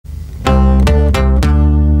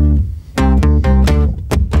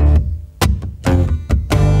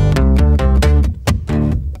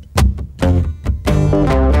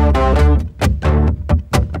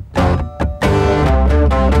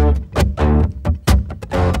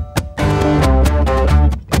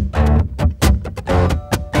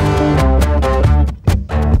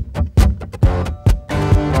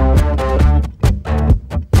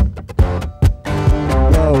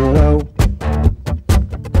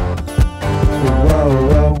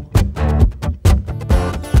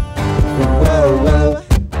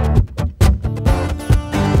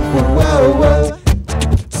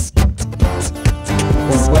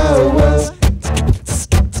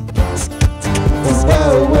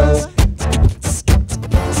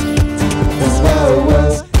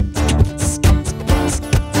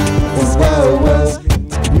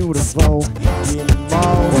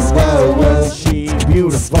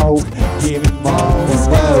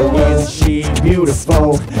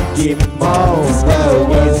beautiful? Give me more.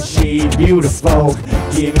 Isn't she beautiful?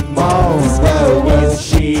 Give me more. Isn't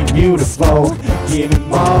she beautiful? Give me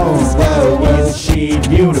more. Isn't she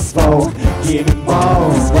beautiful? Give me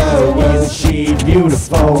more. Isn't she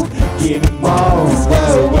beautiful? Give me more.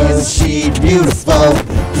 Isn't she beautiful?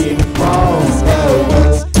 Give me more.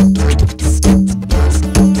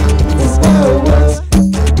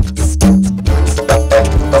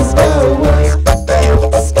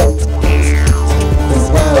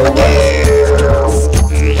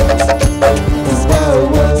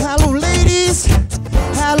 Hello ladies,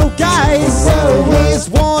 hello guys, here's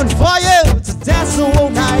one for you to dance all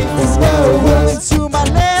night. Woman to my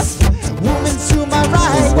left, woman to my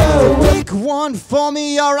right. Pick one for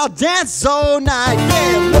me or I'll dance all night.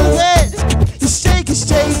 Yeah, move it, you shake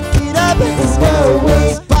it up.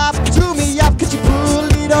 Pop to me up, could you pull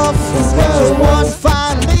it off? She's one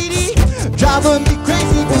fine lady, driving me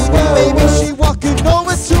crazy, baby. Baby, she walking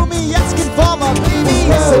over to me, asking for my baby.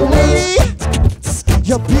 So lady,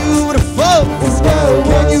 you're beautiful.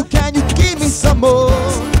 Can you give me some more?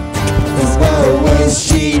 Isn't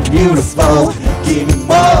she beautiful? Give me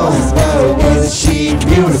more. Isn't she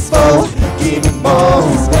beautiful? Give me more.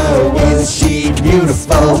 Isn't she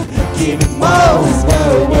beautiful? Give me more.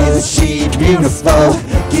 Isn't she beautiful?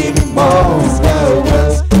 Give me more.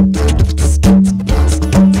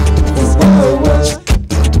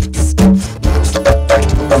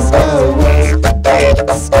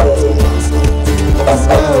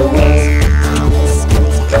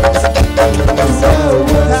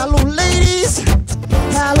 Hello ladies,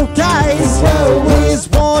 hello guys, here's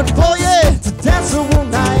one for you to dance all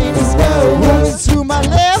night. Woman to my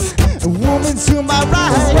left, woman to my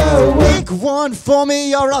right. Pick one for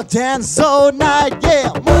me or I'll dance all night.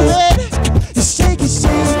 Yeah, move it, you shake it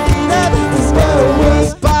up.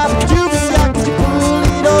 Pop to me, I can pull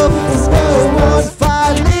it off. One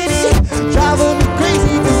fine lady, driving me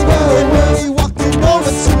crazy, baby. Baby walking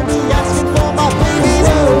over to me, asking for my baby.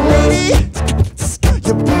 Lady,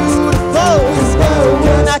 you're beautiful.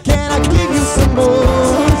 Can I give you some more?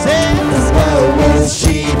 Isn't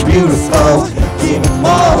she beautiful? Give me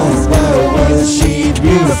more. Isn't she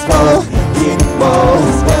beautiful? Give me more.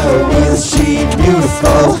 Isn't she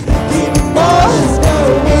beautiful? Give me more.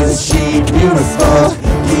 Isn't she beautiful?